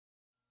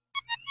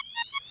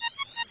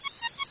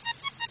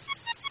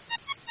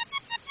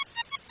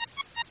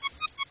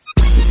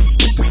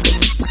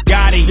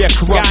Yeah,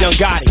 Kurupt Young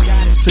Gotti.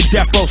 It's a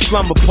death row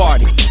slumber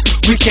party.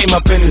 We came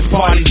up in this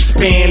party to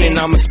spin, and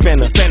I'm a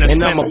spinner,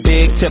 and I'm a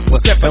big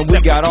tipper, and we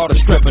got all the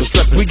strippers.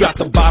 We got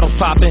the bottles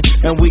popping,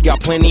 and we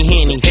got plenty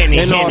Henny,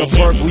 and all the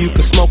purple you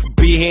can smoke will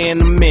be here in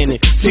a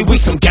minute. See, we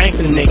some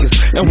gangster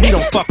niggas, and we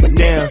don't fuck with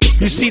them.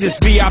 You see this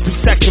VIP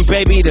section,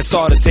 baby, that's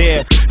all that's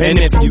here. And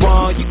if you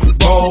want, you can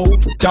roll,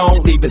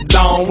 don't leave it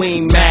alone.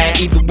 We ain't mad,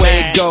 either way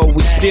it go,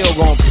 we still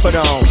gon' put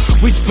on.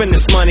 We spend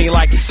this money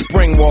like it's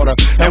spring water,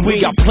 and we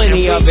got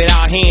plenty of it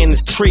out here in the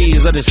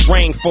trees of this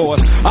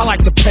rainforest. I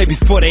like to pay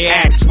before they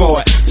ask for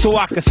it, so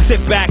I can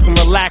sit back and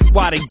relax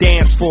while they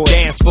dance for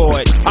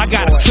it. I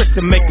got a trick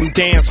to make them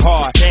dance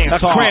hard. I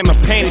cram my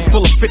panties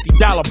full of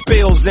 $50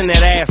 bills in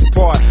that ass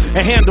part, and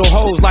handle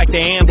hoes like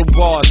they handle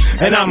bars.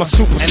 And I'm a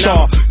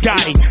superstar,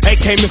 Gotti,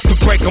 AK Mr.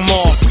 Break 'em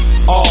off.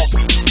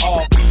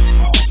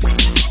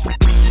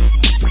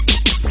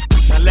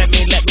 Now let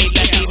me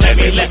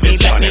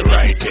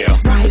right there,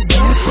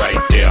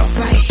 right there,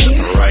 right here,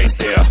 right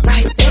there,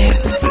 right there.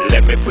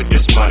 Let me put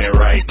this money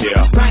right there,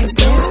 right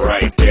there,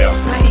 right there,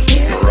 right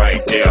here,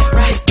 right there,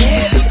 right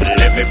there.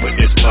 Let me put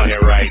this money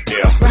right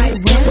there,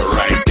 right there,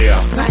 right there,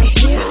 right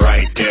here,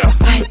 right there,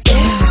 right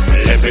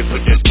there. Let me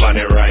put this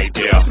money right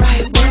there,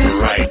 right there,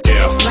 right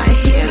there, right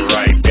here,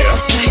 right there,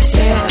 right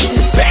there.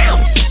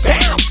 Bounce,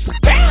 bounce,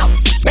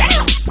 bounce,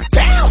 bounce,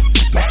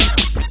 bounce, bounce.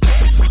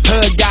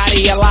 Hood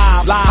Gotti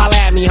alive, holla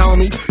at me,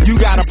 homie. You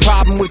got a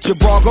problem with your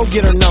bra, go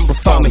get her number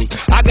for me.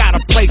 I got a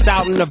place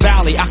out in the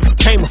valley, I can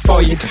tame her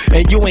for you,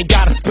 and you ain't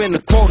gotta spend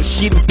a quarter,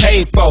 she done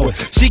paid for it.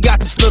 She got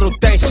this little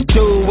thing she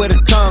do with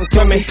her tongue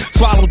to me.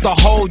 Swallowed the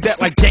whole deck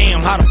like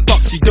damn, how the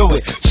fuck she do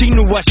it? She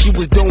knew what she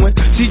was doing,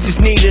 she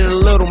just needed a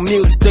little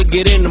music to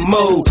get in the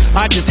mood.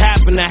 I just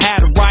happened to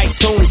have the right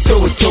tune to do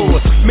it to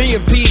her. Me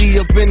and Petey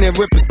up in there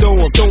ripping through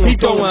him. He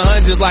throwing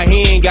hundreds like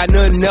he ain't got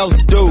nothing else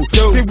to do.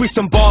 See, we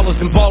some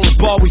ballers and ballers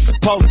ball, we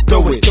supposed to do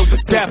it.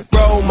 Death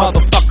row,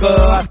 motherfucker,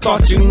 I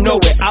thought you knew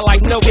it. I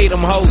like to see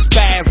them hoes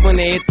fast when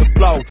they hit the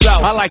flow.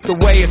 I like the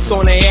way it's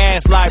on their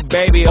ass like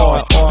baby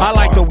oil. I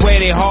like the way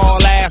they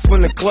haul ass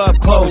when the club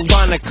closed,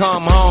 trying to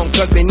come home,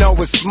 cause they know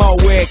it's more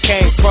where it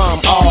came from.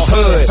 All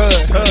hood.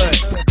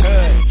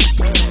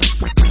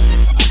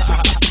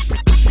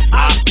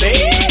 I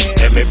said,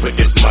 let me put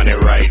this money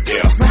right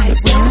there,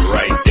 right there,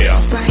 right there,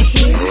 right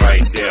here,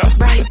 right there,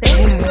 right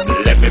there.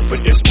 Let me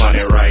put this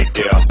money right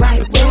there,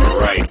 right there,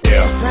 right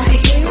there, right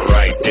here,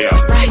 right there,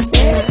 right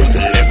there.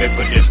 Let me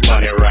put this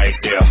money right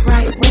there,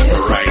 right there,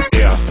 right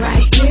there,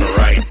 right here,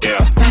 right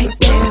there, right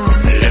there.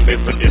 Let me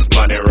put this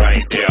money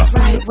right there,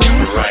 right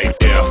there, right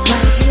there,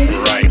 right here,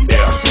 right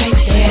there.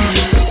 right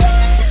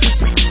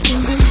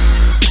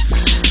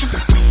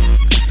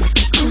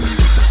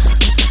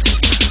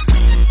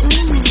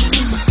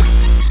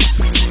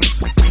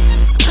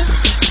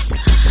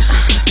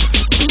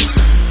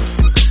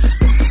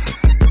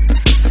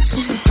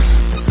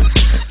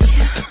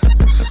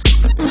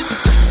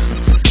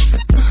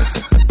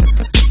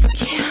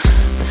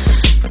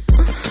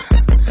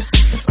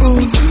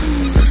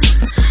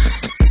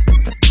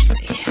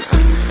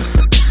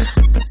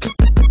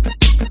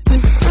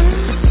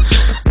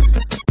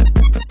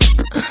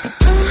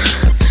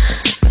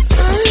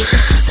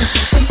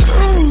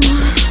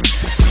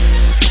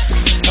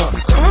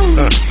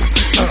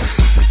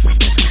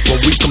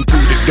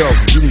there.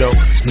 You know,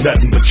 it's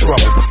nothing but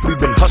trouble. We've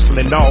been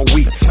hustling all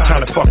week,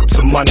 trying to fuck up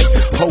some money.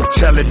 Hope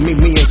telling me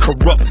and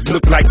Kurupt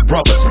look like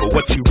brothers. But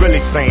what she really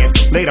saying,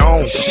 later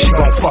on, she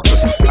gon' fuck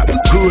us. I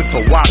been good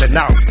for wildin'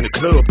 out in the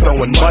club,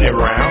 throwing money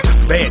around.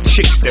 Bad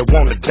chicks that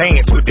wanna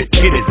dance with their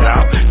titties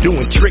out.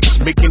 Doing tricks,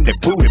 making their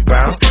booty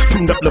bounce.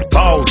 Tune up the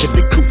balls in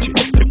the coochie,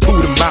 they pull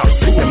them out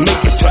and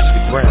make it touch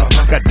the ground.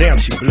 Goddamn,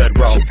 she blood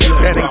raw.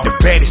 That ain't the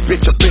baddest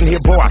bitch up in here,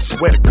 boy, I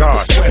swear to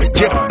God.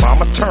 Get her,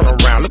 mama, turn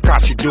around, look how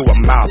she do her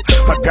mouth.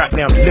 Her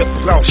goddamn lip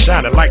gloss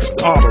shining like some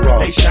Arbor.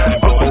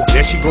 Uh-oh,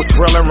 there she go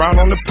twirling around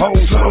on the pole.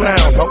 Slow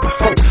down, ho,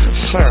 ho,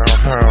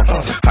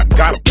 I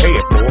gotta pay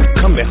it, boy.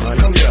 Come here,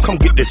 honey, come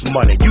get this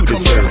money, you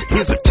deserve it.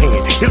 Here's a 10,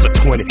 here's a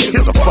 20,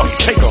 here's a fuck,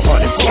 take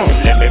 100.